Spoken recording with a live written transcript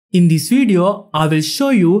In this video, I will show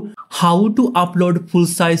you how to upload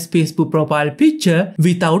full-size Facebook profile picture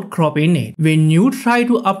without cropping it. When you try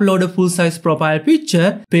to upload a full-size profile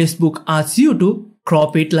picture, Facebook asks you to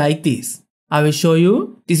crop it like this. I will show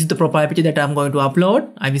you. This is the profile picture that I'm going to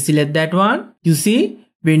upload. I will select that one. You see,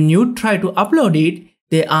 when you try to upload it,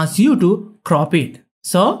 they ask you to crop it.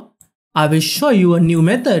 So, I will show you a new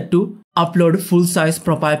method to upload full-size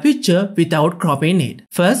profile picture without cropping it.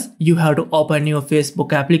 First, you have to open your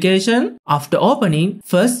Facebook application. After opening,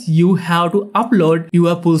 first you have to upload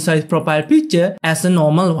your full-size profile picture as a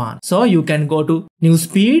normal one. So you can go to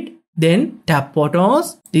Newsfeed, then tap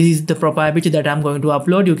Photos. This is the profile picture that I'm going to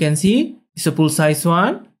upload. You can see it's a full-size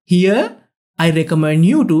one. Here, I recommend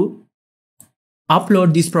you to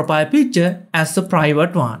upload this profile picture as a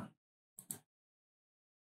private one.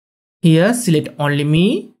 Here, select only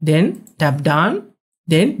me, then tap done.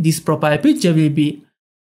 Then this profile picture will be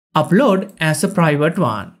uploaded as a private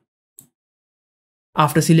one.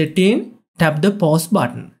 After selecting, tap the post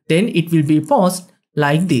button. Then it will be posted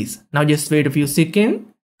like this. Now just wait a few seconds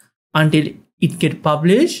until it gets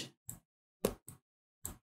published.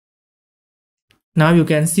 Now you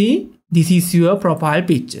can see this is your profile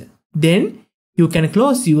picture. Then you can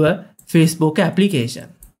close your Facebook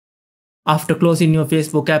application. After closing your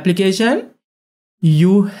Facebook application,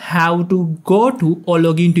 you have to go to or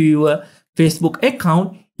log into your Facebook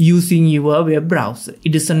account using your web browser.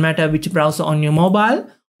 It doesn't matter which browser on your mobile,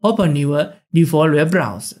 open your default web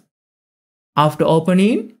browser. After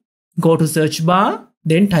opening, go to search bar,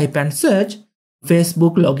 then type and search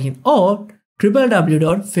Facebook login or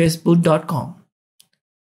www.facebook.com.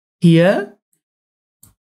 Here,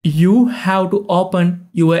 you have to open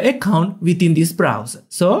your account within this browser.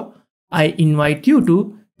 So, I invite you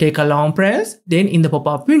to take a long press, then in the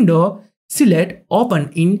pop-up window, select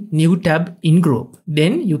Open in New tab in Group.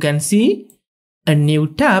 Then you can see a new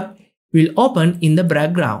tab will open in the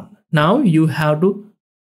background. Now you have to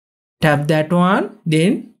tap that one,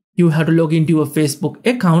 then you have to log into your Facebook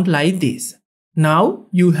account like this. Now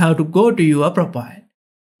you have to go to your profile.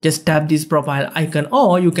 Just tap this profile icon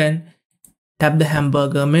or you can tap the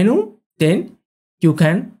hamburger menu, then you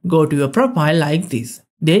can go to your profile like this.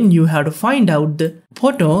 Then you have to find out the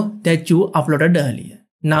photo that you uploaded earlier.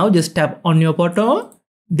 Now just tap on your photo.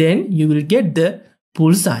 Then you will get the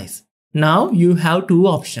full size. Now you have two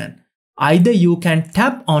options. Either you can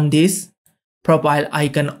tap on this profile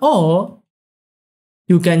icon or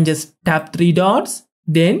you can just tap three dots.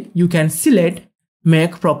 Then you can select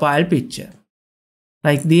make profile picture.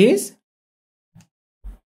 Like this.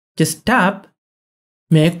 Just tap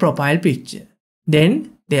make profile picture.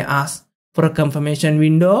 Then they ask for a confirmation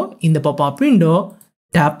window. In the pop-up window,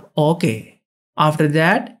 tap OK. After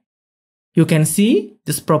that, you can see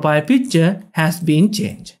this profile picture has been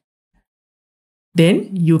changed.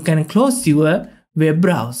 Then you can close your web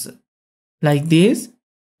browser. Like this,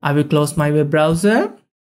 I will close my web browser.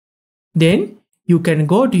 Then you can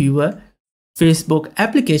go to your Facebook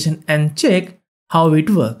application and check how it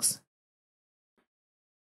works.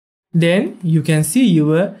 Then you can see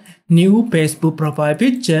your new Facebook profile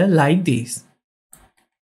picture like this.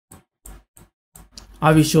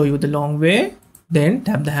 I will show you the long way. Then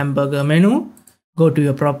tap the hamburger menu, go to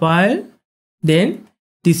your profile. Then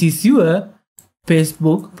this is your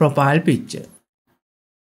Facebook profile picture.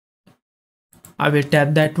 I will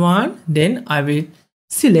tap that one. Then I will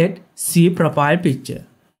select see profile picture.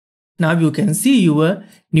 Now you can see your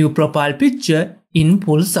new profile picture in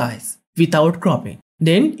full size without cropping.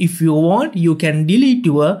 Then if you want, you can delete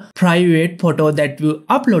your private photo that you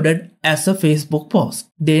uploaded as a Facebook post.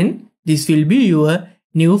 Then this will be your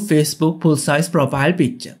new Facebook full-size profile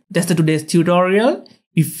picture. That's the today's tutorial.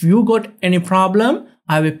 If you got any problem,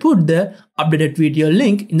 I will put the updated video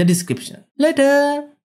link in the description. Later!